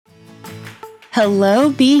Hello,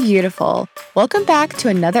 Be Beautiful. Welcome back to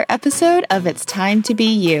another episode of It's Time to Be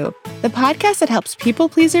You, the podcast that helps people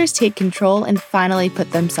pleasers take control and finally put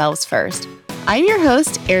themselves first. I'm your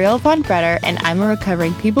host, Ariel Von Bretter, and I'm a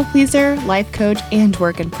recovering people pleaser, life coach, and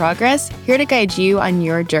work in progress, here to guide you on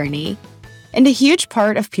your journey. And a huge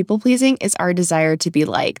part of people pleasing is our desire to be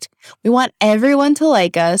liked. We want everyone to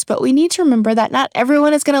like us, but we need to remember that not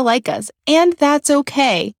everyone is going to like us, and that's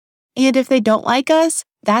okay. And if they don't like us,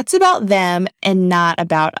 that's about them and not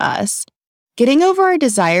about us. Getting over our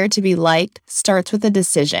desire to be liked starts with a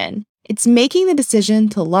decision. It's making the decision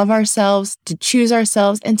to love ourselves, to choose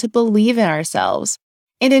ourselves, and to believe in ourselves.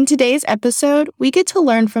 And in today's episode, we get to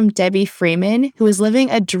learn from Debbie Freeman, who is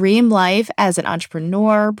living a dream life as an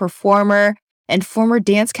entrepreneur, performer, and former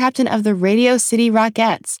dance captain of the Radio City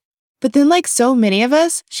Rockettes. But then, like so many of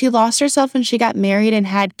us, she lost herself when she got married and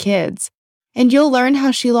had kids. And you'll learn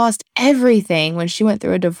how she lost everything when she went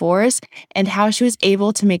through a divorce and how she was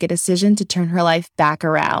able to make a decision to turn her life back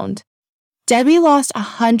around. Debbie lost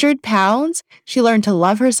 100 pounds. She learned to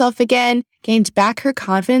love herself again, gained back her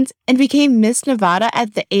confidence, and became Miss Nevada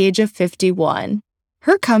at the age of 51.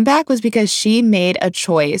 Her comeback was because she made a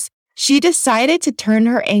choice. She decided to turn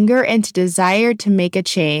her anger into desire to make a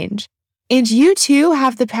change. And you too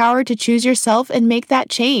have the power to choose yourself and make that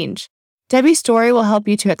change. Debbie's story will help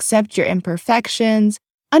you to accept your imperfections,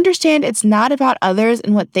 understand it's not about others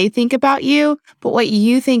and what they think about you, but what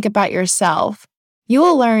you think about yourself. You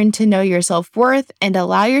will learn to know your self-worth and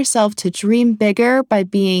allow yourself to dream bigger by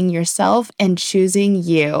being yourself and choosing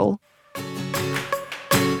you.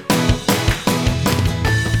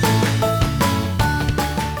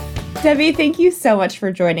 Debbie, thank you so much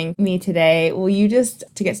for joining me today. Will you just,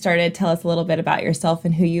 to get started, tell us a little bit about yourself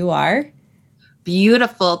and who you are?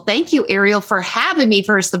 Beautiful. Thank you, Ariel, for having me,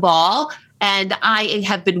 first of all. And I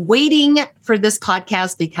have been waiting for this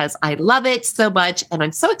podcast because I love it so much. And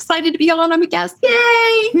I'm so excited to be on. I'm a guest.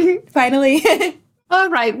 Yay! Finally. All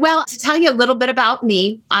right. Well, to tell you a little bit about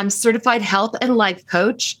me, I'm a certified health and life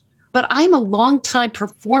coach, but I'm a longtime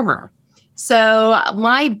performer. So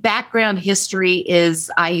my background history is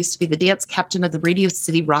I used to be the dance captain of the Radio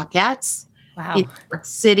City Rockettes. Wow. In New York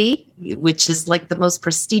City, which is like the most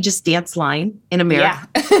prestigious dance line in America.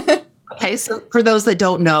 Yeah. Okay, so for those that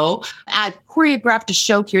don't know, I choreographed a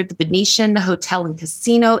show here at the Venetian Hotel and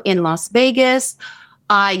Casino in Las Vegas.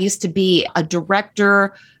 I used to be a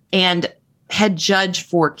director and head judge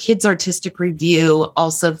for Kids Artistic Review,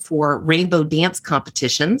 also for rainbow dance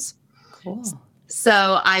competitions. Cool.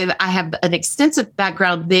 So I have an extensive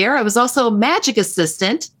background there. I was also a magic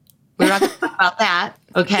assistant. We're not going to talk about that.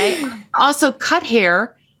 Okay. Also cut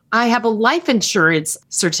hair. I have a life insurance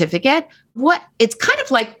certificate. It's kind of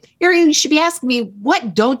like, Ariel, you should be asking me,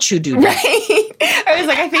 what don't you do? Right. I was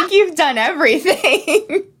like, I think you've done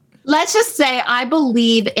everything. Let's just say I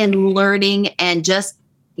believe in learning and just,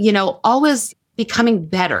 always becoming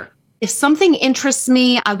better. If something interests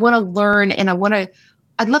me, I want to learn and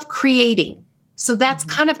I love creating. So that's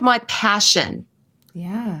kind of my passion.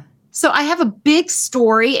 Yeah. So I have a big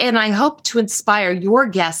story, and I hope to inspire your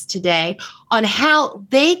guests today on how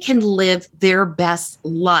they can live their best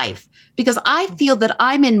life, because I feel that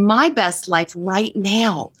I'm in my best life right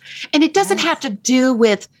now. And it doesn't have to do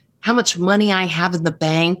with how much money I have in the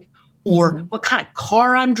bank or what kind of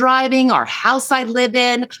car I'm driving or house I live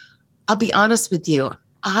in. I'll be honest with you.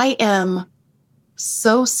 I am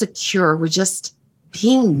so secure with just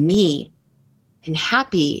being me and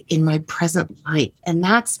happy in my present life. And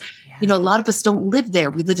that's, a lot of us don't live there.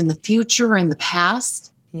 We live in the future and the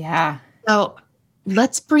past. Yeah. So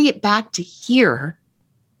let's bring it back to here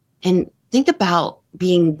and think about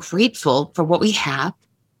being grateful for what we have,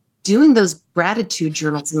 doing those gratitude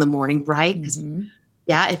journals in the morning, right? Because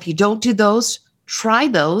if you don't do those, try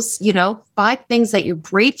those, 5 things that you're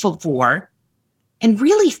grateful for and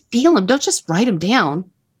really feel them. Don't just write them down,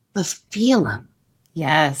 but feel them.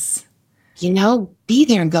 Yes. Be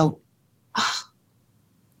there and go, oh,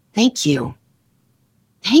 thank you.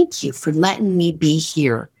 Thank you for letting me be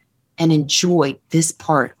here and enjoy this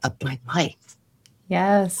part of my life.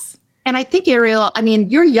 Yes. And I think, Ariel,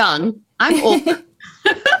 you're young. I'm old.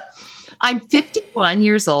 I'm 51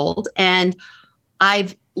 years old and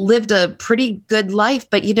I've lived a pretty good life.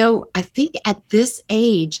 But, I think at this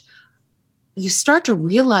age, you start to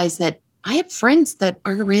realize that I have friends that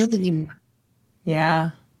aren't around anymore.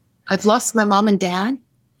 Yeah. I've lost my mom and dad.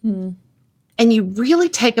 And you really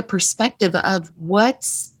take a perspective of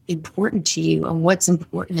what's important to you and what's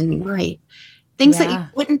important in your life. Things that you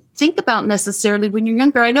wouldn't think about necessarily when you're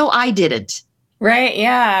younger. I know I didn't. Right.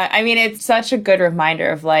 Yeah. It's such a good reminder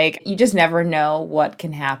of you just never know what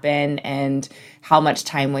can happen. And how much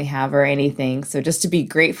time we have or anything. So just to be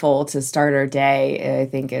grateful to start our day, I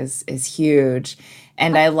think is huge.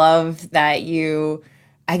 And I love that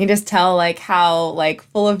I can just tell like how like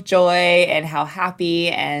full of joy and how happy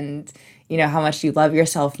and how much you love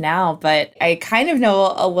yourself now. But I kind of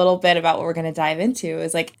know a little bit about what we're going to dive into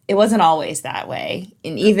is like, it wasn't always that way.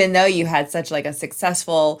 And even though you had such like a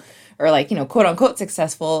successful or like, quote unquote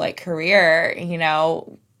successful like career,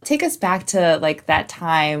 take us back to like that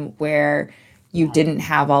time where you didn't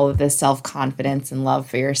have all of this self-confidence and love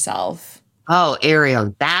for yourself. Oh,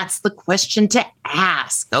 Ariel, that's the question to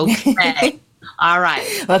ask. Okay. All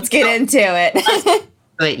right. Let's get into it.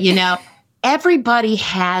 But, everybody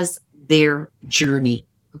has their journey.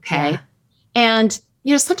 Okay. Yeah. And,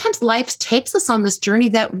 sometimes life takes us on this journey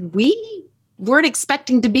that we weren't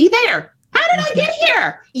expecting to be there. How did I get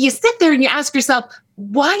here? You sit there and you ask yourself,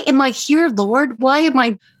 why am I here, Lord? Why am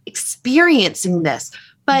I experiencing this?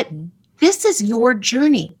 But this is your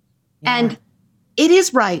journey. Yeah. And it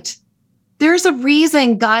is right. There's a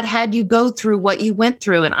reason God had you go through what you went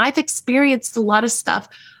through. And I've experienced a lot of stuff.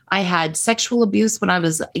 I had sexual abuse when I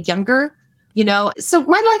was younger, so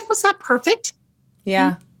my life was not perfect.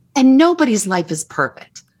 Yeah. And nobody's life is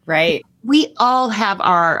perfect. Right. We all have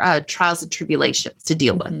our trials and tribulations to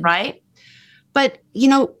deal with, right? But,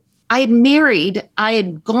 I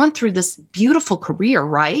had gone through this beautiful career,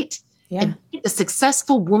 right? Yeah. And the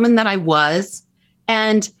successful woman that I was.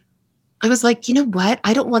 And I was like, you know what?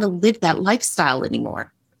 I don't want to live that lifestyle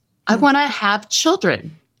anymore. I want to have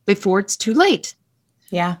children before it's too late.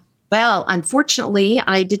 Yeah. Well, unfortunately,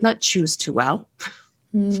 I did not choose too well.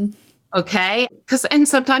 Okay. And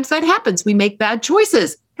sometimes that happens. We make bad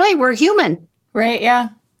choices. Hey, we're human. Right. Yeah.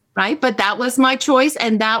 Right. But that was my choice.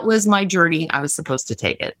 And that was my journey. I was supposed to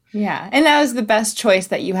take it. Yeah. And that was the best choice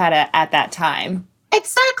that you had at that time.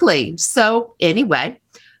 Exactly. So anyway,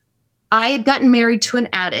 I had gotten married to an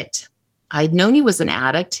addict. I'd known he was an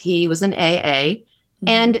addict. He was an AA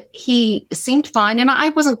and he seemed fine. And I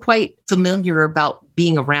wasn't quite familiar about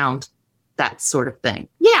being around that sort of thing.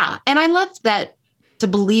 Yeah. And I love that, to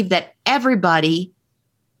believe that everybody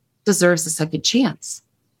deserves a second chance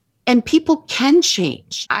and people can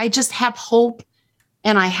change. I just have hope,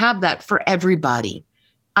 and I have that for everybody.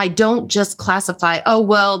 I don't just classify, oh,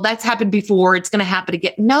 well, that's happened before, it's going to happen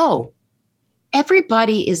again. No,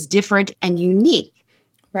 everybody is different and unique.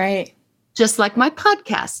 Right. Just like my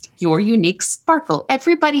podcast, Your Unique Sparkle.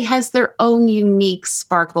 Everybody has their own unique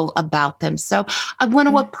sparkle about them. So I want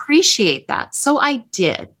to appreciate that. So I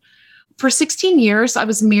did. For 16 years, I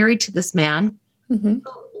was married to this man who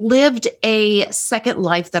lived a second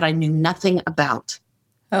life that I knew nothing about.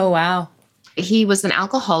 Oh, wow. He was an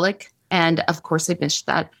alcoholic. And of course, I missed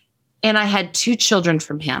that. And I had 2 children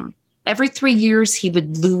from him. Every 3 years, he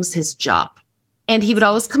would lose his job. And he would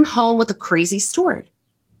always come home with a crazy story.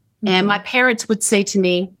 And my parents would say to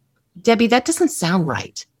me, Debbie, that doesn't sound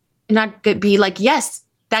right. And I'd be like, yes,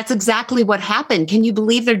 that's exactly what happened. Can you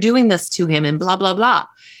believe they're doing this to him? And blah, blah, blah.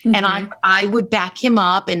 And I would back him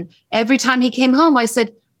up. And every time he came home, I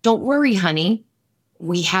said, don't worry, honey.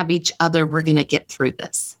 We have each other. We're going to get through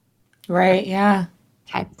this. Right. Yeah.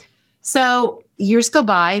 Okay. So years go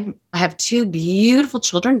by. I have 2 beautiful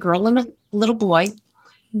children, girl and a little boy.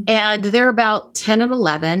 And they're about 10 and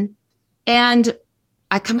 11. And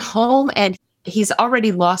I come home and he's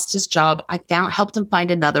already lost his job. I helped him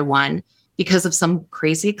find another one because of some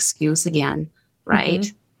crazy excuse again.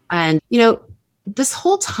 Right. And, this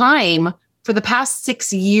whole time for the past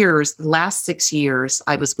 6 years, the last 6 years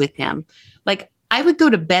I was with him, like I would go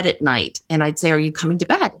to bed at night and I'd say, are you coming to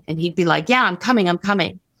bed? And he'd be like, yeah, I'm coming.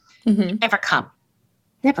 Never come.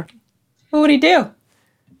 Never. What would he do?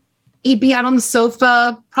 He'd be out on the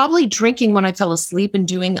sofa, probably drinking when I fell asleep and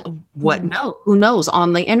doing who knows,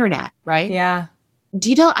 on the internet, right? Yeah. Do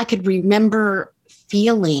you know, I could remember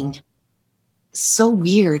feeling so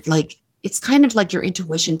weird. Like, it's kind of like your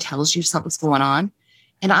intuition tells you something's going on.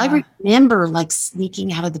 And I remember like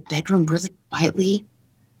sneaking out of the bedroom really quietly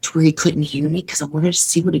to where he couldn't hear me because I wanted to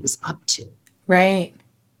see what he was up to. Right.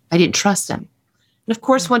 I didn't trust him. And of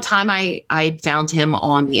course, one time I found him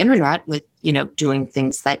on the internet with, doing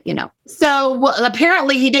things that, So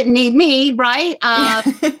apparently he didn't need me, right?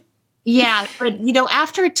 Yeah. But,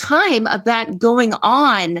 after a time of that going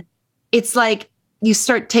on, it's like you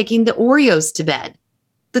start taking the Oreos to bed,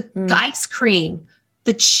 the ice cream,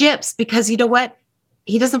 the chips, because you know what?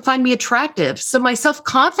 He doesn't find me attractive. So my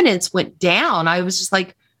self-confidence went down. I was just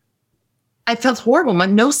like, I felt horrible. My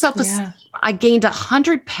no self-esteem. Yeah. I gained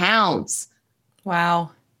 100 pounds. Wow.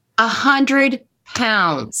 100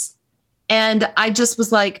 pounds. And I just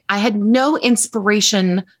was I had no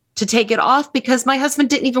inspiration to take it off because my husband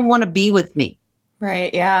didn't even want to be with me.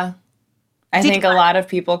 Right. Yeah. I think a lot of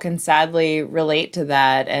people can sadly relate to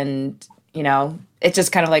that. And, it's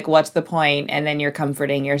just kind of like, what's the point? And then you're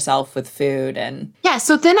comforting yourself with food. And Yeah.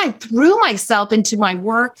 So then I threw myself into my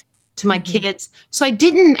work, to my kids. So I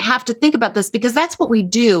didn't have to think about this, because that's what we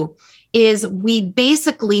do, is we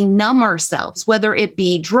basically numb ourselves, whether it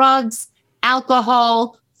be drugs,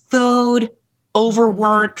 alcohol, food,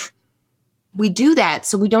 overwork. We do that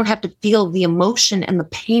so we don't have to feel the emotion and the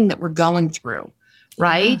pain that we're going through.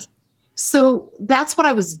 Right. Yeah. So that's what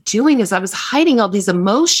I was doing, is I was hiding all these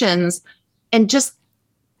emotions and just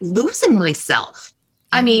losing myself.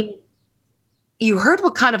 I mean, you heard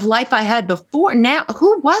what kind of life I had before. Now,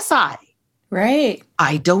 who was I? Right.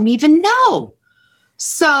 I don't even know.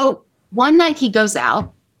 So one night he goes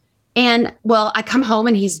out, and I come home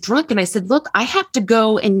and he's drunk. And I said, look, I have to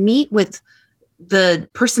go and meet with the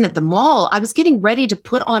person at the mall. I was getting ready to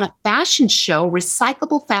put on a fashion show,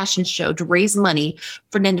 recyclable fashion show, to raise money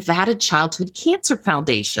for the Nevada Childhood Cancer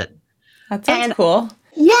Foundation. That sounds cool.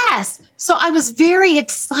 Yes. So I was very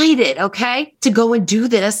excited, to go and do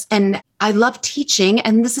this. And I love teaching,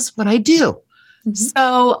 and this is what I do. Mm-hmm.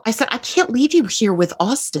 So I said, I can't leave you here with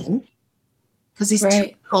Austin because he's too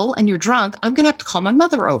cool and you're drunk. I'm going to have to call my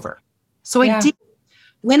mother over. So I did.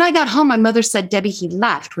 When I got home, my mother said, Debbie, he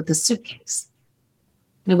left with a suitcase.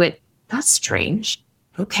 And I went, that's strange.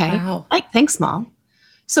 Okay. Wow. Thanks, Mom.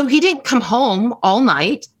 So he didn't come home all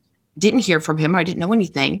night. Didn't hear from him. I didn't know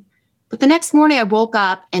anything. But the next morning I woke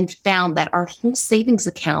up and found that our whole savings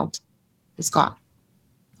account was gone.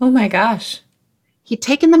 Oh my gosh. He'd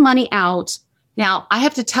taken the money out. Now, I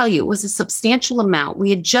have to tell you, it was a substantial amount. We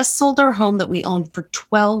had just sold our home that we owned for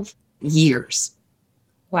 12 years.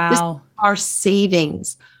 Wow. This was our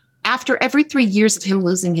savings. After every 3 years of him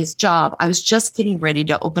losing his job, I was just getting ready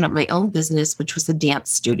to open up my own business, which was a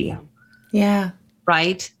dance studio. Yeah.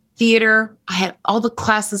 Right? Theater. I had all the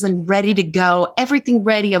classes and ready to go, everything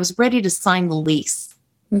ready. I was ready to sign the lease.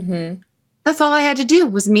 Mm-hmm. That's all I had to do,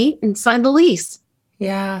 was meet and sign the lease.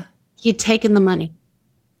 Yeah. He had taken the money.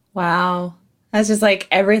 Wow. That's just like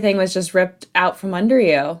everything was just ripped out from under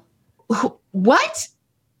you. What?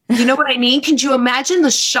 You know what I mean? Can you imagine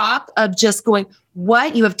the shock of just going,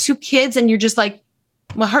 what? You have 2 kids and you're just like,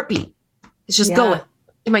 my heartbeat is just going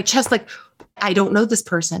in my chest. Like, I don't know this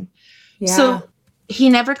person. Yeah. So he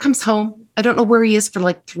never comes home. I don't know where he is for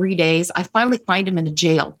like 3 days. I finally find him in a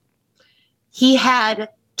jail. He had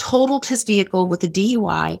totaled his vehicle with a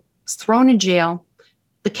DUI, was thrown in jail.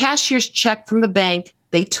 The cashier's check from the bank,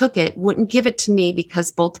 they took it, wouldn't give it to me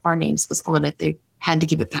because both of our names was on it. They had to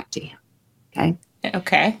give it back to him. Okay.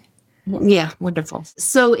 Okay. Yeah, wonderful.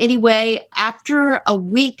 So anyway, after a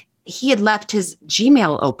week, he had left his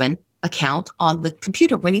Gmail open account on the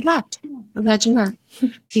computer when he left. Imagine that.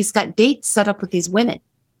 He's got dates set up with these women.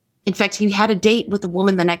 In fact, he had a date with a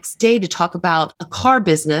woman the next day to talk about a car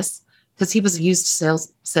business because he was a used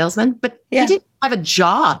salesman, but he didn't have a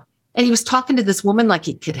job. And he was talking to this woman like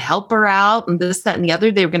he could help her out and this, that, and the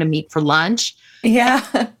other. They were going to meet for lunch.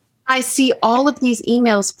 Yeah. I see all of these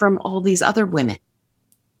emails from all these other women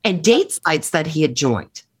and date sites that he had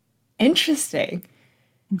joined. Interesting.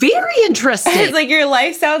 Very interesting. It's like your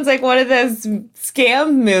life sounds like one of those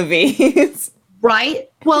scam movies. Right?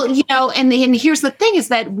 Well, and here's the thing is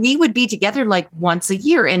that we would be together like once a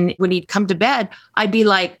year. And when he'd come to bed, I'd be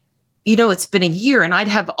like, it's been a year, and I'd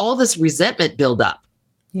have all this resentment build up.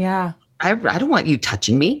 Yeah. I don't want you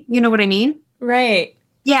touching me. You know what I mean? Right.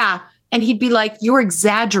 Yeah. And he'd be like, you're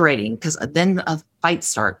exaggerating, because then a fight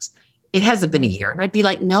starts. It hasn't been a year. And I'd be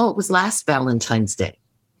like, no, it was last Valentine's Day.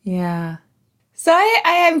 Yeah. So I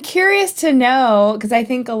am curious to know, because I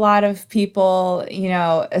think a lot of people,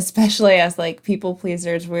 especially as like people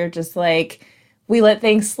pleasers, we're just like, we let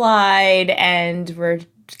things slide and we're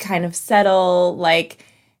kind of settle. Like,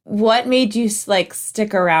 what made you like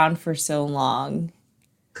stick around for so long?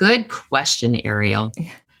 Good question, Ariel.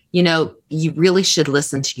 You really should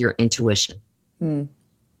listen to your intuition and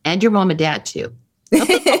your mom and dad too.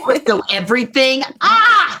 So everything.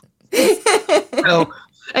 So,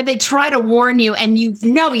 and they try to warn you, and you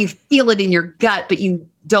feel it in your gut, but you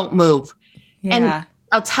don't move. Yeah. And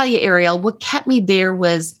I'll tell you, Ariel, what kept me there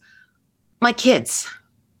was my kids.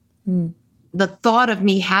 The thought of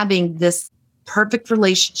me having this perfect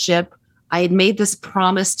relationship. I had made this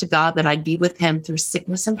promise to God that I'd be with him through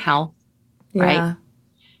sickness and health. Yeah. Right.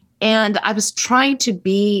 And I was trying to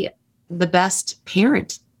be the best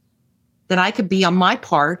parent that I could be on my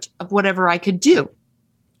part of whatever I could do.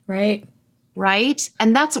 Right. Right.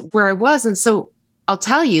 And that's where I was. And so I'll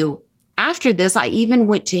tell you, after this, I even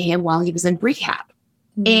went to him while he was in rehab.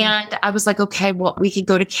 And I was like, okay, well, we could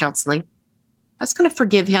go to counseling. I was going to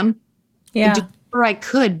forgive him. Yeah. or I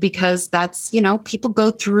could, because that's, people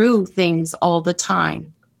go through things all the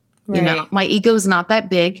time. Right. My ego is not that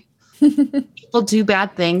big. People do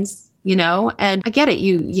bad things, and I get it.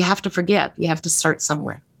 You have to forget. You have to start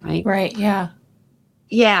somewhere, right? Right. Yeah.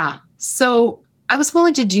 Yeah. So I was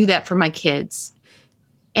willing to do that for my kids.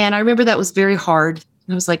 And I remember that was very hard.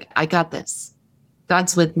 I was like, I got this.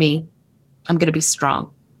 God's with me. I'm going to be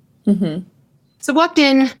strong. Mm-hmm. So I walked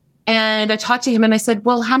in and I talked to him and I said,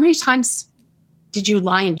 well, how many times did you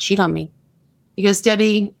lie and cheat on me? He goes,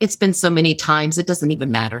 Debbie, it's been so many times. It doesn't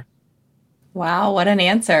even matter. Wow. What an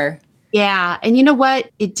answer. Yeah. And you know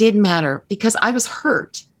what? It did matter because I was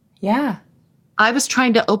hurt. Yeah. I was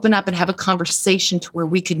trying to open up and have a conversation to where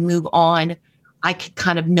we could move on. I could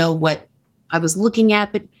kind of know what I was looking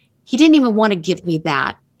at, but he didn't even want to give me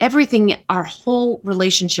that. Everything, our whole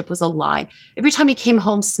relationship was a lie. Every time he came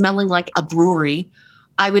home smelling like a brewery,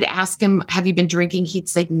 I would ask him, have you been drinking? He'd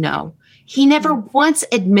say, no. He never once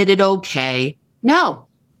admitted, okay, no.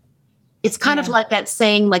 It's kind of like that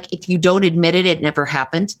saying, like, if you don't admit it, it never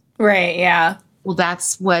happened. Right. Yeah. Well,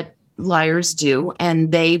 that's what liars do.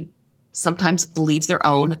 And they sometimes believe their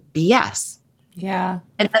own BS. Yeah.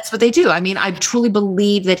 And that's what they do. I mean, I truly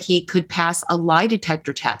believe that he could pass a lie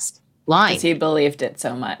detector test. Lying. Because he believed it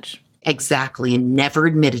so much. Exactly. And never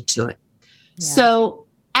admitted to it. Yeah. So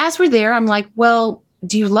as we're there, I'm like, well,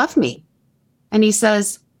 do you love me? And he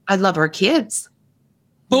says, I love our kids.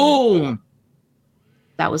 Boom.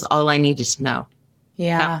 That was all I needed to know.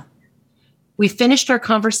 Yeah. Now, we finished our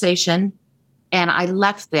conversation and I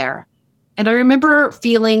left there. And I remember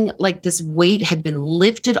feeling like this weight had been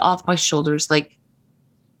lifted off my shoulders, like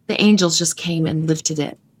the angels just came and lifted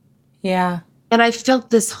it. Yeah. And I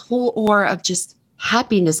felt this whole aura of just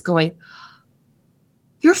happiness going,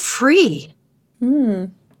 you're free.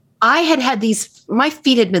 I had my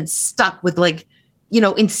feet had been stuck with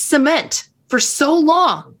in cement for so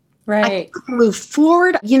long. Right. I couldn't move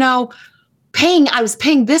forward, I was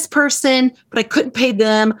paying this person, but I couldn't pay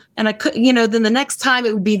them. And I couldn't, then the next time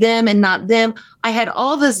it would be them and not them. I had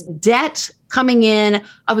all this debt coming in.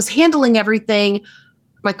 I was handling everything.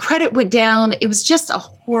 My credit went down. It was just a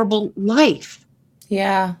horrible life.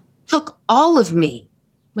 Yeah. Took all of me,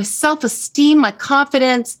 my self-esteem, my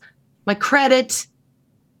confidence, my credit,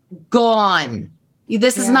 gone.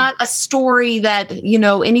 This is not a story that,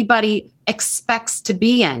 anybody expects to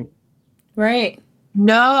be in. Right.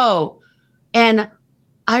 No. And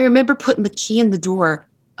I remember putting the key in the door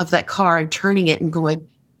of that car and turning it and going,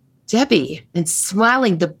 Debbie, and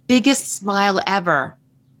smiling the biggest smile ever.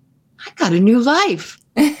 I got a new life.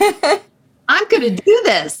 I'm going to do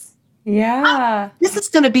this. Yeah. This is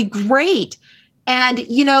going to be great. And,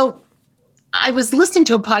 I was listening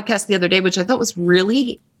to a podcast the other day, which I thought was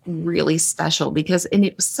really, really special and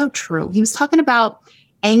it was so true. He was talking about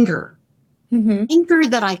anger, anger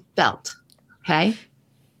that I felt. Okay.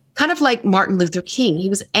 Kind of like Martin Luther King. He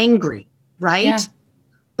was angry, right? Yeah.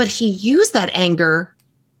 But he used that anger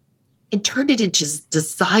and turned it into his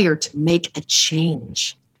desire to make a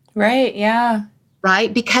change. Right. Yeah.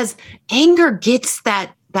 Right? Because anger gets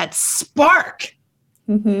that spark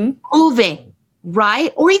moving,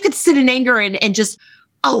 right? Or you could sit in anger and just,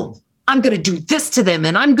 I'm going to do this to them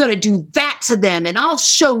and I'm going to do that to them and I'll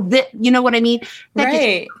show that, you know what I mean?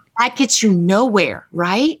 That gets you nowhere,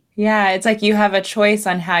 right? Yeah, it's like you have a choice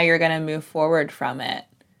on how you're going to move forward from it.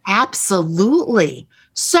 Absolutely.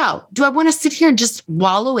 So, do I want to sit here and just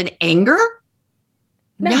wallow in anger?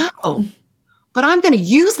 No. But I'm going to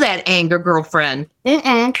use that anger, girlfriend.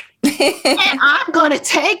 And I'm going to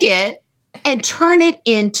take it and turn it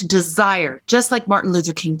into desire, just like Martin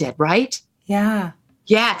Luther King did, right? Yeah.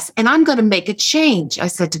 Yes. And I'm going to make a change, I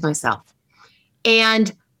said to myself.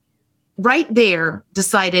 And right there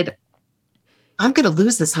decided, I'm going to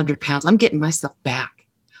lose this 100 pounds. I'm getting myself back.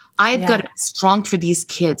 I've got to be strong for these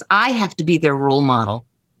kids. I have to be their role model.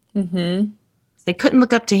 They couldn't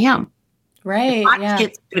look up to him. Right. My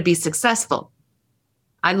kids are going to be successful.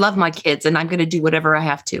 I love my kids and I'm going to do whatever I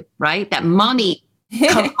have to. Right. That mommy,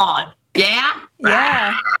 come on. Yeah.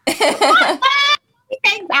 Yeah.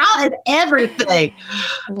 Out and everything.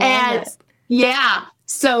 And yeah.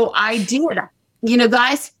 So I did.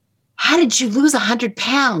 Guys, how did you lose 100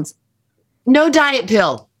 pounds? No diet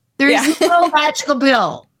pill. There's no magical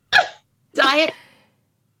pill. Diet,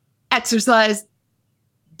 exercise,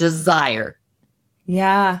 desire.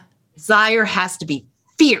 Yeah. Desire has to be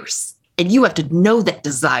fierce. And you have to know that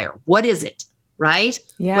desire. What is it? Right?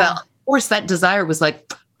 Yeah. Well, of course, that desire was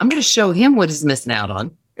like, I'm going to show him what he's missing out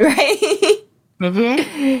on. Right.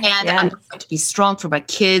 And I'm going to be strong for my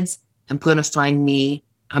kids. I'm going to find me.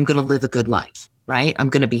 I'm going to live a good life. Right? I'm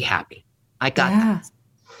going to be happy. I got this.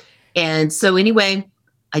 And so anyway,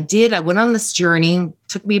 I went on this journey. It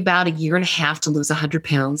took me about a year and a half to lose 100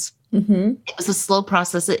 pounds. Mm-hmm. It was a slow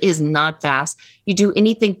process. It is not fast. You do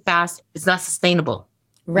anything fast, it's not sustainable.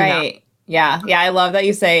 Right. Yeah. Yeah. I love that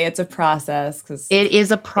you say it's a process, because it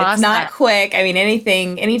is a process. It's not quick. I mean,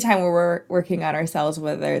 anytime we're working on ourselves,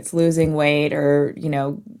 whether it's losing weight or,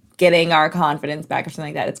 getting our confidence back or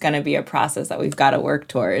something like that, it's going to be a process that we've got to work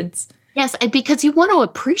towards. Yes. And because you want to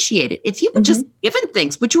appreciate it. If you were just given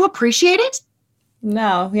things, would you appreciate it?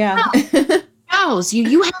 No. Yeah. No.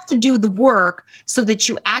 You have to do the work so that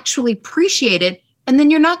you actually appreciate it. And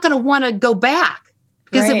then you're not going to want to go back.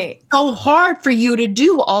 Because it's so hard for you to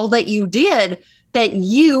do all that you did, that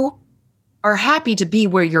you are happy to be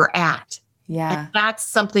where you're at. Yeah. And that's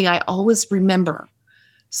something I always remember.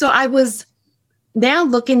 So I was now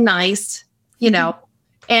looking nice,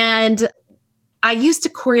 and I used to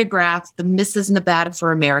choreograph the Mrs. Nevada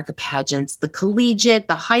for America pageants, the collegiate,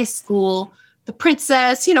 the high school, the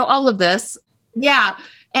princess, all of this. Yeah.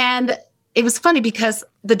 And it was funny because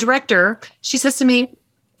the director, she says to me,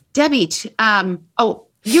 Debbie,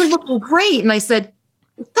 you're looking great. And I said,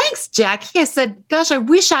 thanks, Jackie. I said, gosh, I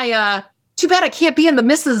wish too bad I can't be in the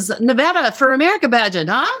Mrs. Nevada for America pageant,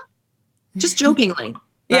 huh? Just jokingly.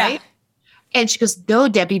 Right? Yeah. And she goes, no,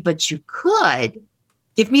 Debbie, but you could.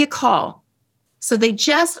 Give me a call. So they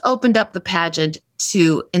just opened up the pageant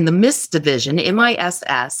in the Miss division,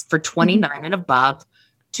 MISS, for 29 and above,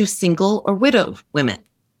 to single or widowed women.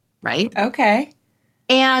 Right? Okay.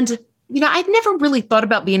 And I'd never really thought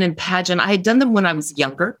about being in pageant. I had done them when I was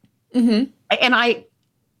younger. Mm-hmm. And I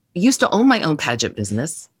used to own my own pageant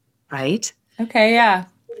business, right? Okay, yeah.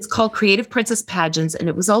 It's called Creative Princess Pageants, and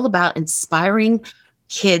it was all about inspiring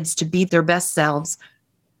kids to be their best selves,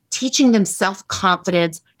 teaching them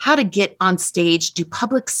self-confidence, how to get on stage, do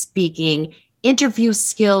public speaking, interview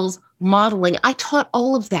skills, modeling. I taught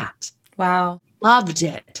all of that. Wow. Loved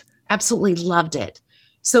it. Absolutely loved it.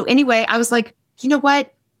 So anyway, I was like, you know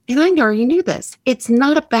what? And I already knew this. It's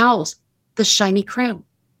not about the shiny crown.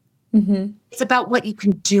 Mm-hmm. It's about what you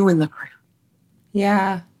can do in the crown.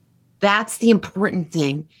 Yeah. That's the important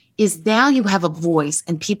thing, is now you have a voice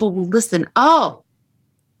and people will listen. Oh,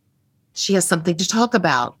 she has something to talk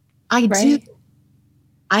about. I do.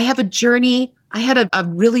 I have a journey. I had a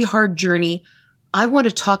really hard journey. I want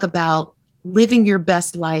to talk about living your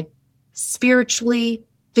best life spiritually,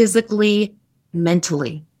 physically,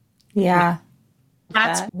 mentally. Yeah.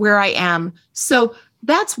 That's where I am. So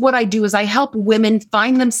that's what I do, is I help women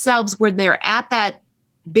find themselves where they're at that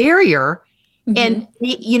barrier. Mm-hmm.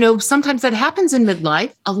 And, sometimes that happens in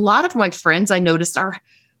midlife. A lot of my friends I noticed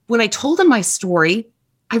when I told them my story,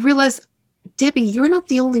 I realized, Debbie, you're not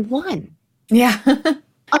the only one. Yeah.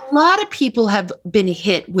 A lot of people have been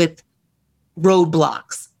hit with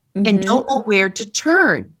roadblocks and don't know where to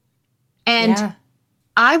turn. And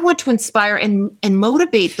I want to inspire and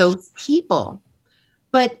motivate those people.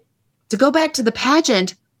 But to go back to the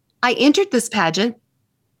pageant, I entered this pageant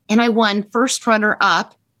and I won first runner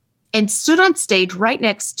up and stood on stage right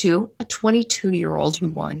next to a 22-year-old who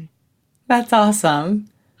won. That's awesome.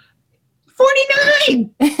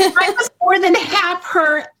 49! I was more than half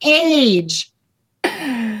her age.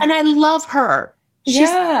 And I love her. She's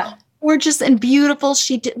gorgeous and beautiful.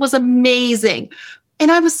 She was amazing.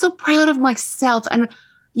 And I was so proud of myself. And,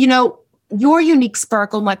 Your Unique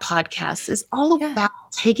Sparkle, my podcast, is all about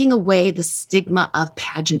taking away the stigma of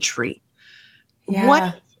pageantry. Yeah.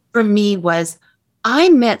 What for me was, I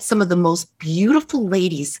met some of the most beautiful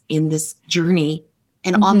ladies in this journey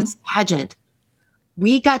and on this pageant.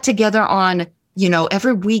 We got together on,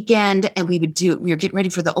 every weekend, and we were getting ready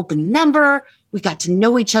for the open number. We got to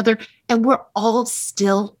know each other, and we're all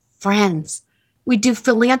still friends. We do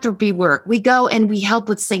philanthropy work. We go and we help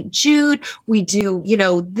with St. Jude. We do,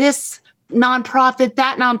 this nonprofit,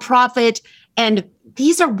 that nonprofit. And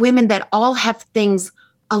these are women that all have things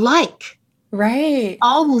alike. Right.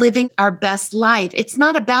 All living our best life. It's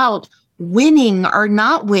not about winning or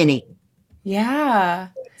not winning. Yeah.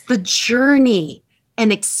 It's the journey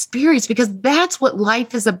and experience, because that's what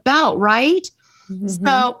life is about, right? Mm-hmm.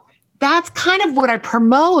 So that's kind of what I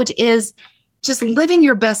promote, is just living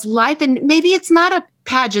your best life. And maybe it's not a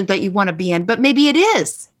pageant that you want to be in, but maybe it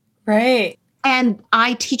is. Right. And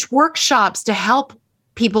I teach workshops to help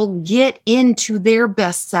people get into their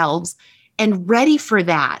best selves and ready for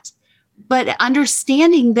that. But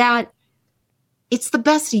understanding that it's the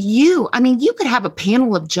best you. I mean, you could have a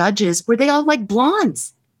panel of judges where they all like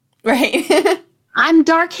blondes. Right. I'm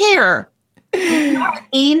dark hair. You know what I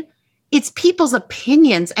mean? It's people's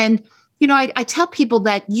opinions. And, I tell people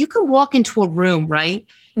that you can walk into a room, right?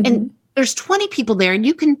 Mm-hmm. And there's 20 people there, and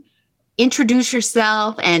you can introduce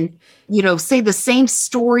yourself and, say the same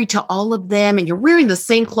story to all of them, and you're wearing the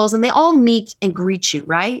same clothes and they all meet and greet you,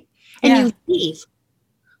 right? And Yeah. you leave.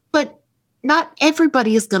 But not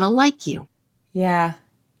everybody is going to like you. Yeah.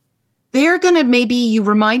 They're going to, maybe you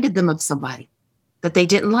reminded them of somebody that they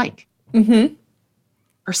didn't like. Mm-hmm.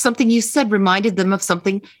 Or something you said reminded them of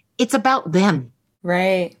something. It's about them.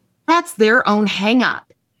 Right. That's their own hang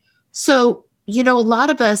up. So, a lot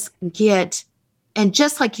of us get, and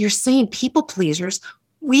just like you're saying, people pleasers,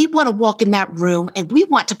 we want to walk in that room and we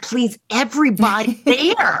want to please everybody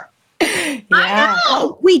there. Yeah. I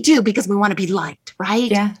know we do, because we want to be liked,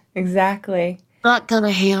 right? Yeah, exactly. Not going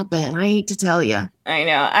to happen. I hate to tell you. I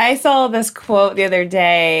know. I saw this quote the other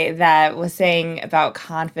day that was saying about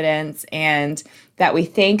confidence, and that we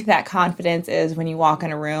think that confidence is when you walk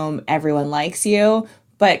in a room, everyone likes you.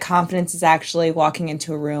 But confidence is actually walking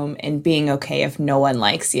into a room and being okay if no one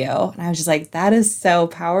likes you. And I was just like, that is so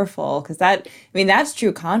powerful, because that's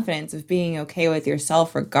true confidence, of being okay with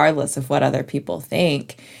yourself regardless of what other people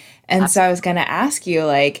think. And so I was going to ask you,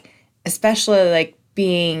 like, especially like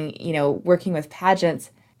being, working with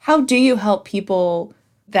pageants, how do you help people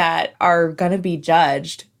that are going to be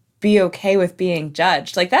judged be okay with being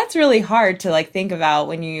judged? Like, that's really hard to like think about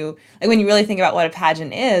when you really think about what a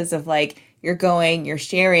pageant is, of like, you're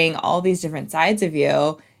sharing all these different sides of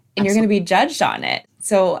you, and you're going to be judged on it.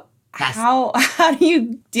 So Yes. how do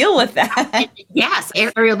you deal with that? Yes,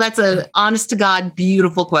 Ariel, that's a honest to God,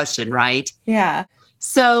 beautiful question, right? Yeah.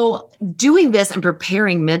 So doing this and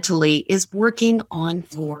preparing mentally is working on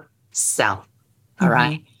yourself. All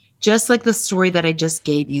right. Just like the story that I just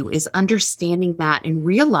gave you, is understanding that and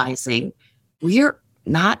realizing we're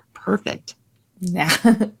not perfect. Yeah.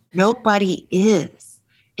 Nobody is.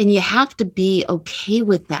 And you have to be okay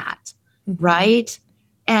with that, right?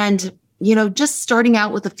 And, just starting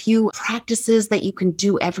out with a few practices that you can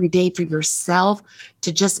do every day for yourself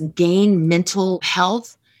to just gain mental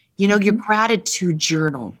health, your gratitude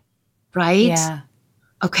journal, right? Yeah.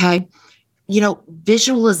 Okay.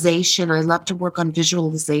 Visualization. I love to work on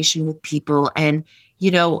visualization with people and,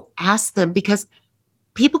 ask them, because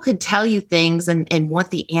people can tell you things and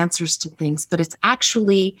want the answers to things, but it's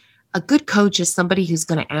actually, a good coach is somebody who's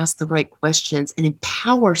going to ask the right questions and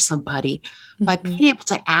empower somebody by being able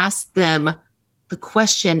to ask them the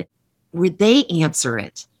question where they answer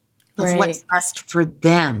it of Right. what's best for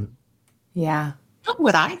them. Yeah. Not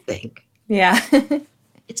what I think. Yeah.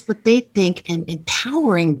 It's what they think, and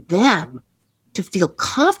empowering them to feel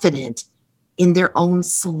confident in their own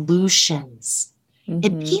solutions.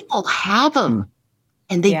 And people have them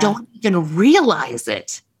and they don't even realize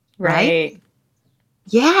it. Right?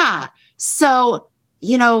 Yeah. So,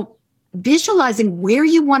 visualizing where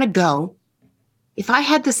you want to go. If I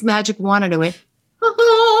had this magic wand and I went, bling,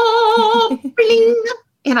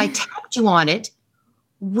 and I tapped you on it,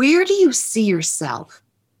 where do you see yourself?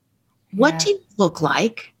 What do you look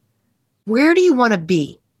like? Where do you want to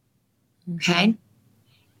be? Okay.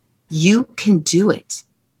 You can do it.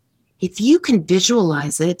 If you can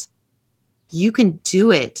visualize it, you can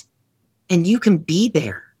do it, and you can be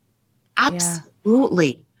there.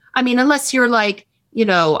 Absolutely. I mean, unless you're like,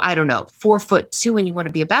 I don't know, 4'2" and you want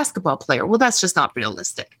to be a basketball player. Well, that's just not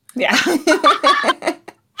realistic. Yeah. I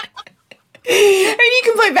mean, you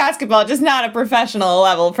can play basketball, just not a professional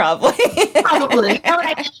level, probably. Probably.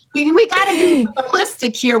 We got to be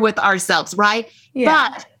realistic here with ourselves, right? Yeah.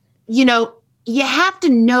 But, you have to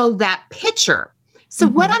know that picture. So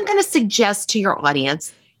what I'm going to suggest to your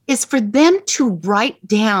audience is for them to write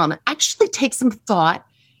down, actually take some thought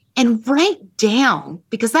and write down,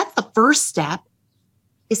 because that's the first step,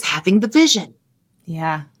 is having the vision.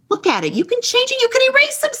 Yeah. Look at it. You can change it. You can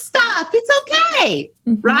erase some stuff. It's okay.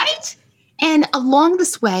 Right? And along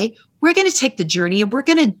this way, we're going to take the journey and we're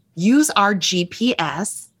going to use our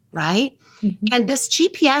GPS, right? And this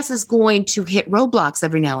GPS is going to hit roadblocks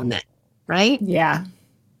every now and then, right? Yeah.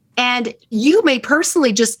 And you may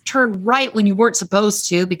personally just turn right when you weren't supposed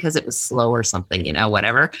to because it was slow or something,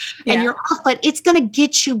 whatever. Yeah. And you're off, but it's going to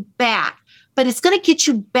get you back. But it's going to get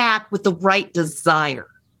you back with the right desire.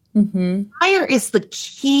 Desire is the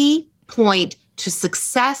key point to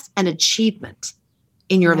success and achievement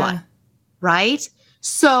in your life, right?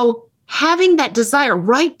 So having that desire,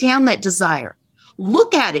 write down that desire.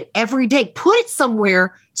 Look at it every day. Put it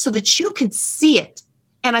somewhere so that you can see it.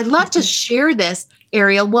 And I'd love to share this,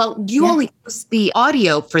 Ariel. Well, you only use the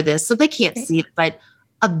audio for this, so they can't see it, but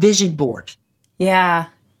a vision board. Yeah.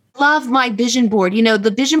 Love my vision board.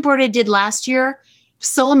 The vision board I did last year,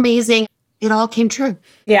 so amazing. It all came true.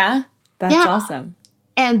 Yeah. That's awesome.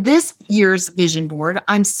 And this year's vision board,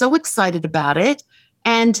 I'm so excited about it.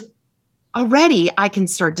 And already I can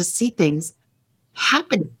start to see things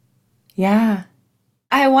happening. Yeah.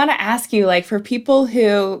 I want to ask you, like, for people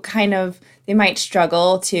who kind of, they might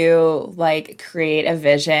struggle to like create a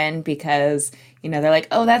vision because, they're like,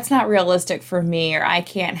 oh, that's not realistic for me, or I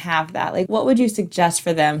can't have that. Like, what would you suggest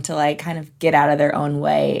for them to like kind of get out of their own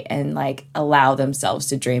way and like allow themselves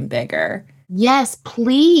to dream bigger? Yes,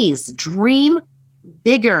 please dream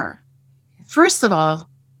bigger. First of all,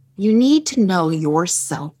 you need to know your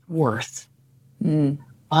self-worth. A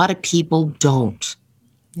lot of people don't.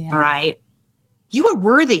 Yeah. All right. You are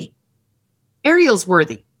worthy. Ariel's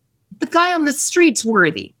worthy. The guy on the street's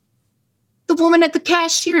worthy. The woman at the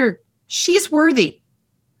cashier, she's worthy.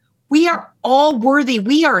 We are all worthy.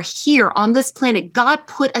 We are here on this planet. God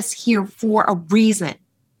put us here for a reason,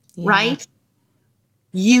 right?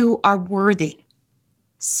 You are worthy.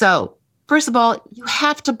 So, first of all, you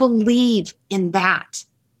have to believe in that.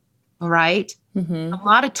 All right. A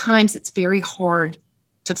lot of times it's very hard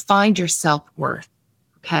to find your self-worth.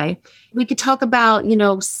 Okay. We could talk about,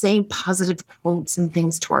 saying positive quotes and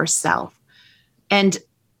things to ourselves. And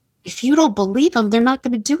if you don't believe them, they're not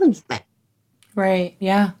going to do anything. Right.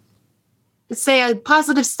 Yeah. Say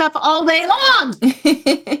positive stuff all day long,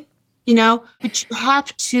 but you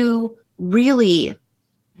have to really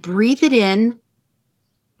breathe it in,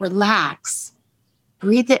 relax,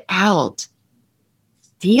 breathe it out,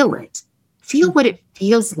 feel it, feel what it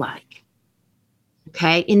feels like.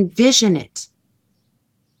 Okay. Envision it.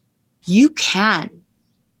 You can.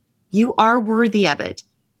 You are worthy of it.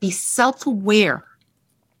 Be self-aware.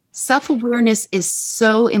 Self-awareness is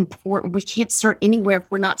so important. We can't start anywhere if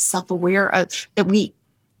we're not self-aware of that we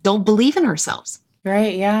don't believe in ourselves.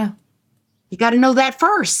 Right. Yeah. You got to know that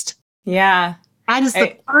first. Yeah. That is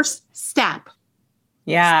the first step.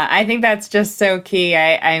 Yeah, I think that's just so key.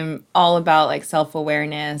 I'm all about like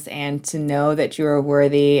self-awareness and to know that you are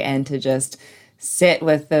worthy and to just sit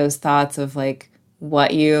with those thoughts of like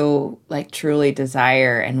what you like truly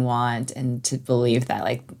desire and want and to believe that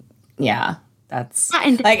like, yeah, that's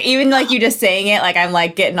like, even like you just saying it, like I'm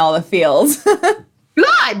like getting all the feels.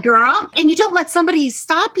 Good, girl. And you don't let somebody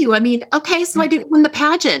stop you. I mean, okay, so I didn't win the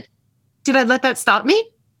pageant. Did I let that stop me?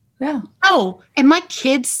 Yeah. Oh, and my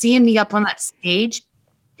kids seeing me up on that stage,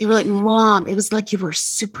 they were like, Mom, it was like you were a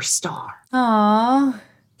superstar. Aww.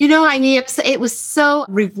 It was so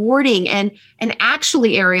rewarding. And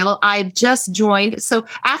actually, Ariel, I've just joined. So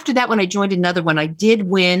after that one, I joined another one. I did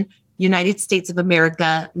win United States of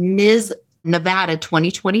America, Ms. Nevada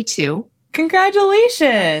 2022.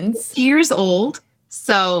 Congratulations. Years old.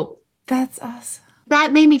 So that's awesome.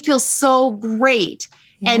 That made me feel so great.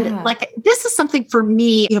 Yeah. And like, this is something for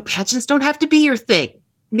me, pageants don't have to be your thing.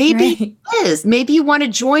 Maybe it is. Maybe you want to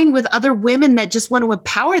join with other women that just want to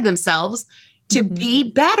empower themselves to be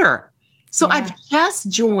better. So I've just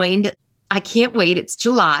joined. I can't wait. It's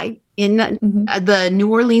July in the New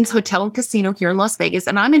Orleans Hotel and Casino here in Las Vegas.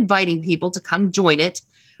 And I'm inviting people to come join it.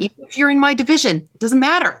 Even if you're in my division, it doesn't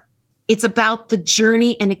matter. It's about the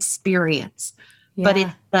journey and experience. Yeah. But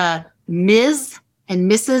it's the Ms. and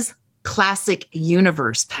Mrs. Classic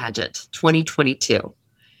Universe Pageant 2022.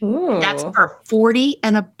 Ooh. That's for 40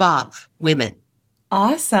 and above women.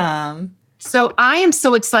 Awesome. So I am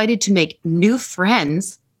so excited to make new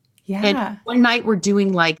friends. Yeah. And one night we're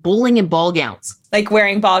doing like bowling in ball gowns. Like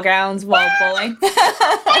wearing ball gowns while bowling?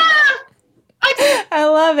 I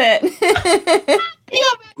love it.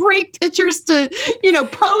 Great pictures to,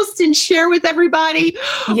 post and share with everybody.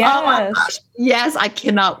 Yes. Oh my gosh. Yes, I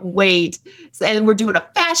cannot wait. And we're doing a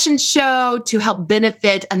fashion show to help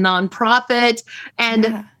benefit a nonprofit.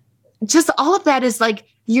 And just all of that is like,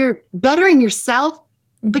 you're bettering yourself,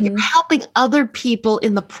 but you're helping other people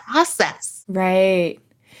in the process. Right.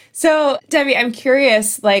 So, Debbie, I'm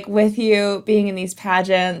curious, like with you being in these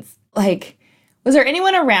pageants, like, was there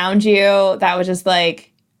anyone around you that was just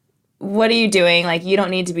like, what are you doing? Like, you don't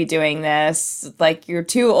need to be doing this. Like, you're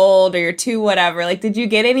too old or you're too whatever. Like, did you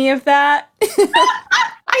get any of that?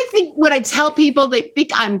 I think when I tell people, they think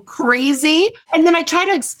I'm crazy. And then I try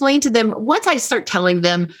to explain to them, once I start telling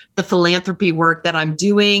them the philanthropy work that I'm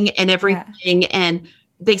doing and everything, and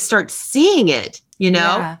they start seeing it,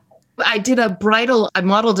 I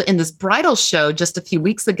modeled in this bridal show just a few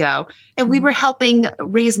weeks ago, and we were helping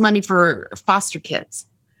raise money for foster kids.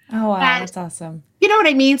 Oh, wow. That's awesome. You know what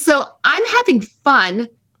I mean? So I'm having fun.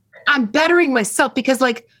 I'm bettering myself because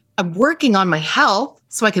like I'm working on my health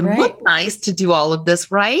so I can look nice to do all of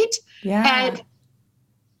this, right? Yeah. And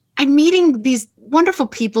I'm meeting these wonderful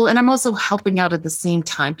people, and I'm also helping out at the same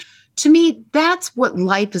time. To me, that's what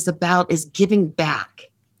life is about, is giving back.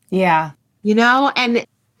 Yeah. And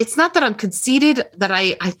it's not that I'm conceited, that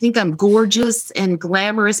I think I'm gorgeous and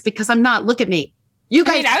glamorous, because I'm not. Look at me. You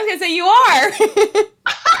guys. I was going to say you are.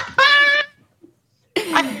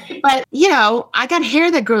 But, you know, I got hair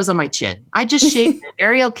that grows on my chin. I just shaved it.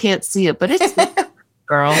 Ariel can't see it, but it's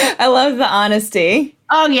girl. I love the honesty.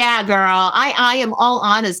 Oh, yeah, girl. I am all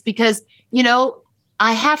honest because, you know,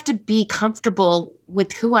 I have to be comfortable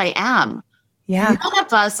with who I am. Yeah. None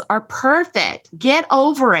of us are perfect. Get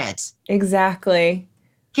over it. Exactly.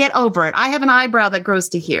 Get over it. I have an eyebrow that grows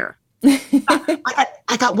to here.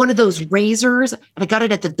 I got one of those razors, and I got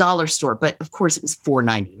it at the dollar store, but of course it was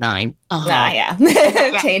 $4.99.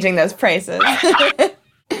 Yeah. Changing those prices. That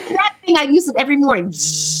thing, I use it every morning.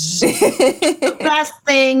 Best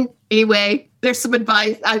thing. Anyway, there's some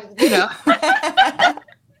advice. But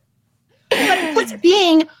it's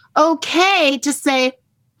being okay to say,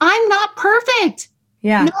 I'm not perfect.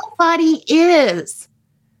 Yeah. Nobody is.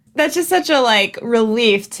 That's just such a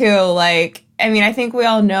relief too. I think we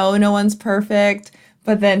all know no one's perfect,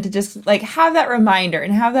 but then to just have that reminder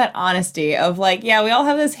and have that honesty of we all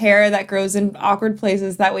have this hair that grows in awkward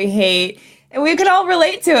places that we hate, and we can all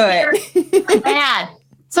relate to it. Bad.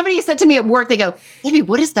 Somebody said to me at work, they go, Amy,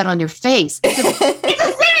 what is that on your face? It's a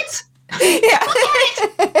zit. Yeah.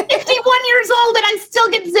 51 years old and I still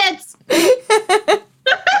get zits.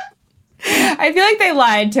 I feel like they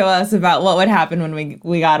lied to us about what would happen when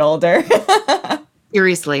we got older.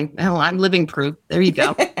 Seriously. Hell, I'm living proof. There you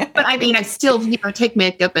go. But I still, take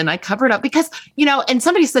makeup and I cover it up because, and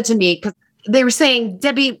somebody said to me, because they were saying,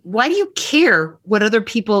 Debbie, why do you care what other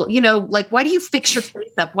people, why do you fix your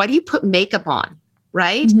face up? Why do you put makeup on?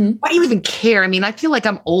 Right? Mm-hmm. Why do you even care? I feel like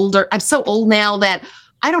I'm older. I'm so old now that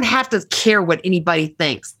I don't have to care what anybody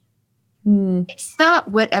thinks. Mm. It's not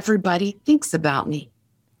what everybody thinks about me.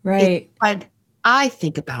 Right. It's what I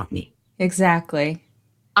think about me. Exactly.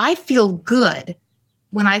 I feel good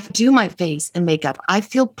when I do my face and makeup. I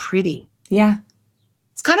feel pretty. Yeah.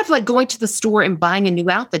 It's kind of like going to the store and buying a new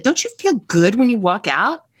outfit. Don't you feel good when you walk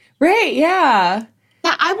out? Right. Yeah.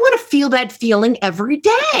 Yeah. I want to feel that feeling every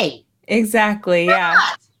day. Exactly. Yeah.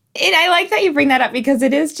 And I like that you bring that up because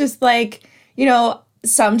it is just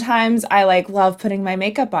sometimes I love putting my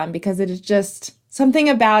makeup on because it is just something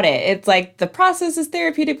about it. It's the process is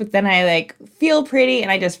therapeutic, but then I feel pretty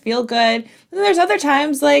and I just feel good. And then there's other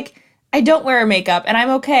times I don't wear makeup and I'm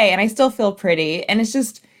okay and I still feel pretty. And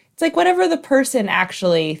it's whatever the person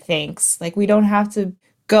actually thinks. We don't have to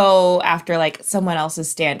go after someone else's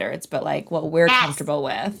standards, but what we're comfortable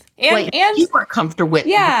with. And you are comfortable with.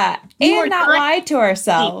 Yeah. And not lie to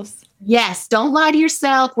ourselves. Yes. Don't lie to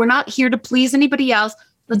yourself. We're not here to please anybody else.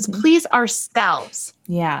 Let's please ourselves.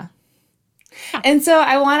 Yeah. And so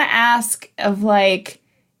I want to ask of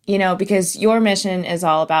because your mission is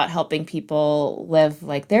all about helping people live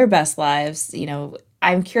their best lives,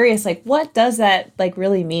 I'm curious, what does that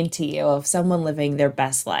really mean to you of someone living their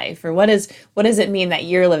best life? Or what does it mean that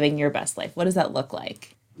you're living your best life? What does that look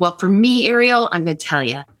like? Well, for me, Ariel, I'm going to tell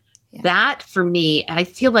you that for me, and I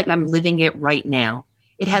feel like I'm living it right now.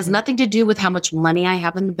 It has nothing to do with how much money I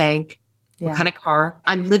have in the bank, what kind of car.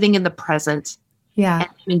 I'm living in the present. Yeah. And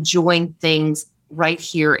I'm enjoying things right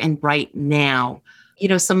here and right now.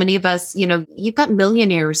 So many of us, you've got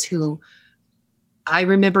millionaires who, I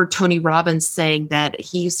remember Tony Robbins saying that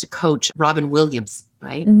he used to coach Robin Williams,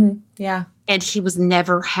 right? Mm-hmm. Yeah. And he was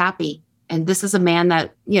never happy. And this is a man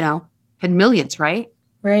that, had millions, right?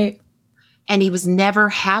 Right. And he was never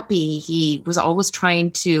happy. He was always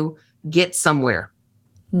trying to get somewhere.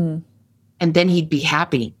 And then he'd be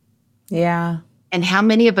happy. Yeah. And how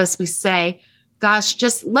many of us we say, gosh,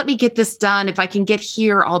 just let me get this done. If I can get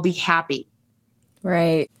here, I'll be happy.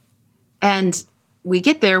 Right. And we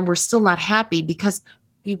get there and we're still not happy because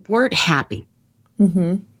we weren't happy.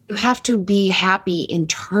 Mm-hmm. You have to be happy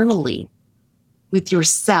internally with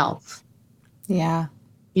yourself. Yeah.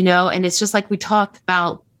 And it's just like we talked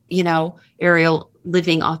about, Ariel,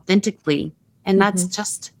 living authentically. And that's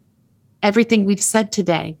just everything we've said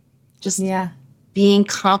today. Just being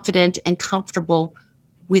confident and comfortable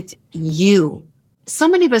with you. So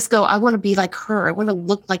many of us go, I want to be like her. I want to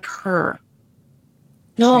look like her.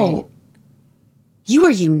 No. Right. You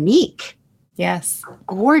are unique. Yes.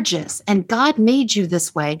 Gorgeous. And God made you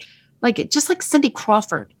this way. Just like Cindy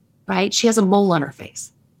Crawford, right? She has a mole on her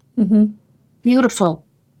face. Mm-hmm. Beautiful.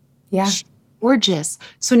 Yeah. She's gorgeous.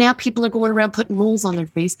 So now people are going around putting moles on their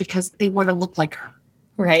face because they want to look like her.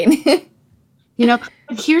 Right.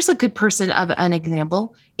 Here's a good person of an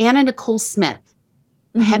example. Anna Nicole Smith.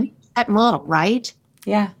 That model, right?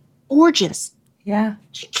 Yeah. Gorgeous. Yeah.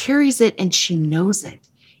 She carries it and she knows it.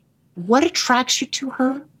 What attracts you to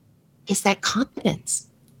her is that confidence.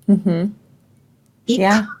 Mm-hmm. It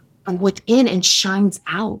Yeah. comes from within and shines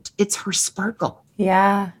out. It's her sparkle.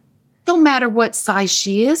 Yeah. Don't matter what size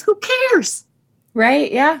she is. Who cares?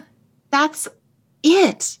 Right. Yeah. That's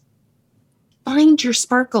it. Find your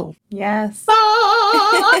sparkle. Yes.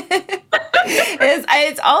 Ah!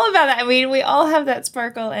 It's all about that. I mean, we all have that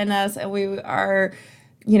sparkle in us, and we are,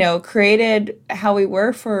 created how we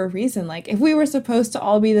were for a reason. Like, if we were supposed to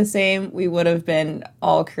all be the same, we would have been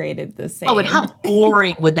all created the same. Oh, and how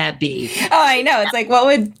boring would that be? Oh, I know. It's like, what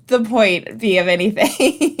would the point be of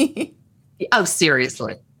anything? Oh,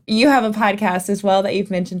 seriously. You have a podcast as well that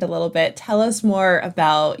you've mentioned a little bit. Tell us more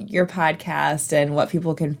about your podcast and what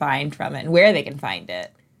people can find from it and where they can find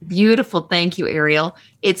it. Beautiful. Thank you, Ariel.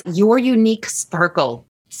 It's Your Unique Sparkle.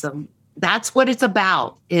 So that's what it's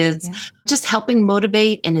about, is just helping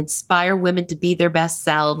motivate and inspire women to be their best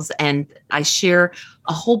selves. And I share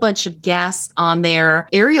a whole bunch of guests on there.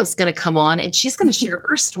 Ariel's going to come on and she's going to share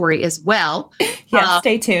her story as well. Yeah,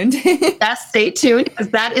 stay tuned. Stay tuned, because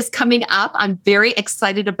that is coming up. I'm very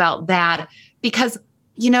excited about that because,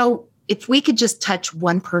 if we could just touch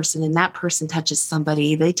one person and that person touches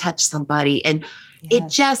somebody, they touch somebody. And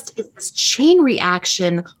it's this chain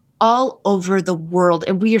reaction all over the world.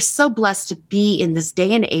 And we are so blessed to be in this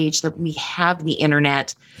day and age that we have the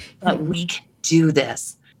internet, that we can do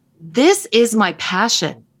this. This is my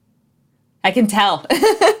passion. I can tell.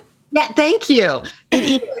 Yeah, thank you.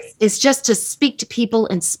 It is. It's just to speak to people,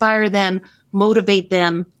 inspire them, motivate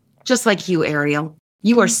them, just like you, Ariel.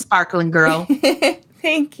 You are sparkling, girl.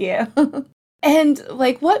 Thank you. And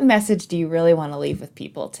what message do you really want to leave with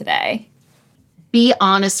people today? Be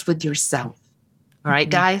honest with yourself. All right,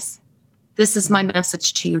 guys? This is my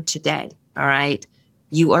message to you today. All right?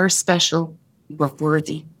 You are special. You are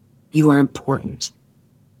worthy. You are important.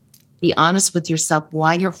 Be honest with yourself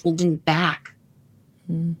why you're holding back.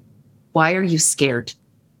 Why are you scared?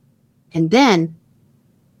 And then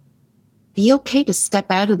be okay to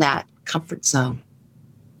step out of that comfort zone.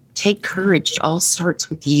 Take courage. It all starts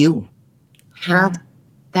with you. Have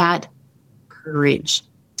that courage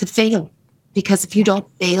to fail. Because if you don't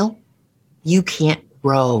fail, you can't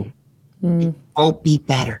grow. It won't be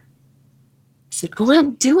better. So go out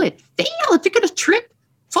and do it. Fail. If you're going to trip,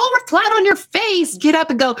 fall flat on your face, get up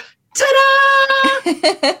and go, ta-da!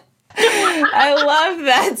 I love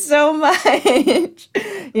that so much.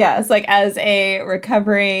 Yeah, it's like, as a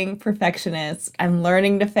recovering perfectionist, I'm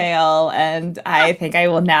learning to fail. And I think I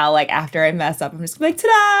will now, after I mess up, I'm just like,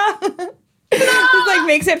 ta-da! It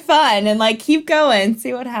makes it fun and keep going,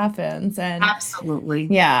 see what happens. And absolutely.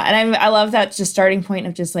 Yeah. And I love that just starting point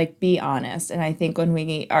of just be honest. And I think when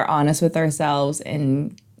we are honest with ourselves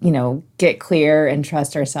and, get clear and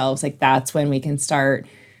trust ourselves, that's when we can start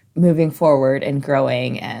moving forward and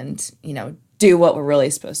growing and, do what we're really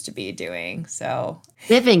supposed to be doing. So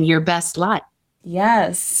living your best life.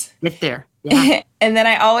 Yes. Get there. Yeah. And then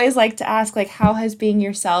I always like to ask, how has being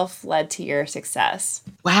yourself led to your success?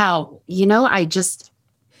 Wow.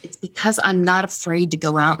 It's because I'm not afraid to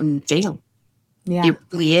go out and fail. Yeah. It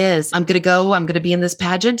really is. I'm going to be in this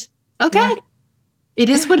pageant. Okay. Yeah. It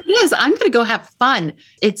is what it is. I'm going to go have fun.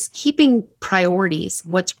 It's keeping priorities,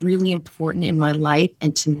 what's really important in my life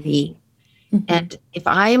and to me. And if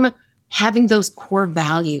I'm having those core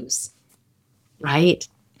values, right?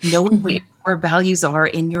 Knowing what your core values are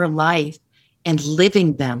in your life and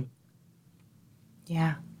living them.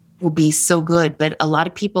 Yeah. Will be so good. But a lot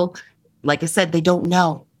of people, like I said, they don't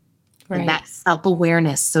know. Right. And that's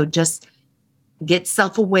self-awareness. So just get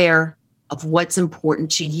self-aware of what's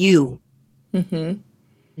important to you.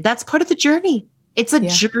 That's part of the journey. It's a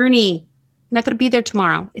journey. I'm not going to be there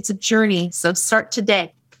tomorrow. It's a journey. So start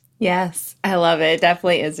today. Yes, I love it. It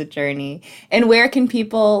definitely is a journey. And where can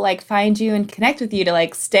people find you and connect with you to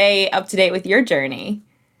stay up to date with your journey?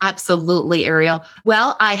 Absolutely, Ariel.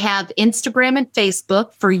 Well, I have Instagram and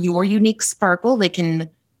Facebook for Your Unique Sparkle. They can,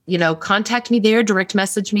 contact me there, direct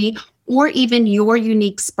message me, or even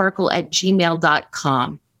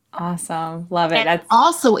youruniquesparkle@gmail.com. Awesome. Love it. And that's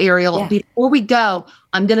also, Ariel, before we go,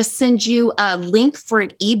 I'm going to send you a link for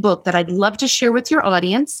an ebook that I'd love to share with your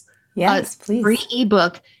audience. Yes, please. Free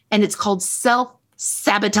ebook, and it's called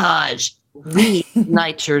Self-Sabotage.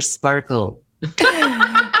 Reignite Your Sparkle.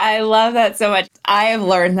 I love that so much. I have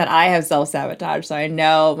learned that I have self-sabotage, so I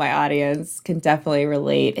know my audience can definitely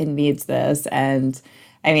relate and needs this. And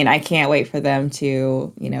I mean, I can't wait for them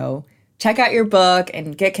to, check out your book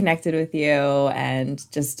and get connected with you and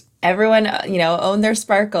just everyone, own their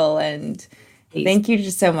sparkle. And thank you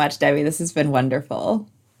just so much, Debbie. This has been wonderful.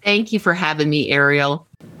 Thank you for having me, Ariel.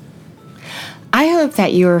 I hope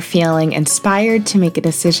that you are feeling inspired to make a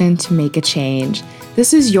decision to make a change.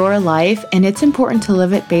 This is your life, and it's important to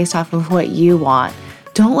live it based off of what you want.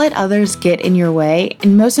 Don't let others get in your way,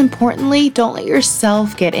 and most importantly, don't let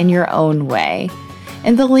yourself get in your own way.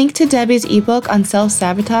 And the link to Debbie's ebook on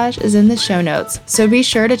self-sabotage is in the show notes, so be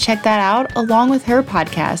sure to check that out along with her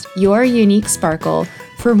podcast, Your Unique Sparkle,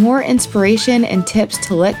 for more inspiration and tips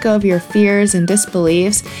to let go of your fears and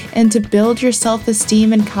disbeliefs and to build your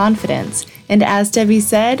self-esteem and confidence. And as Debbie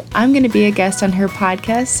said, I'm going to be a guest on her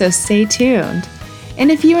podcast, so stay tuned.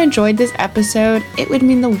 And if you enjoyed this episode, it would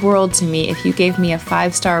mean the world to me if you gave me a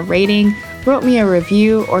 5-star rating, wrote me a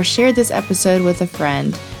review, or shared this episode with a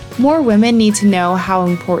friend. More women need to know how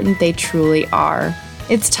important they truly are.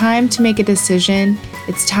 It's time to make a decision.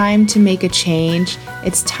 It's time to make a change.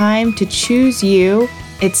 It's time to choose you.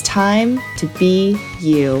 It's time to be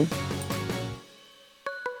you.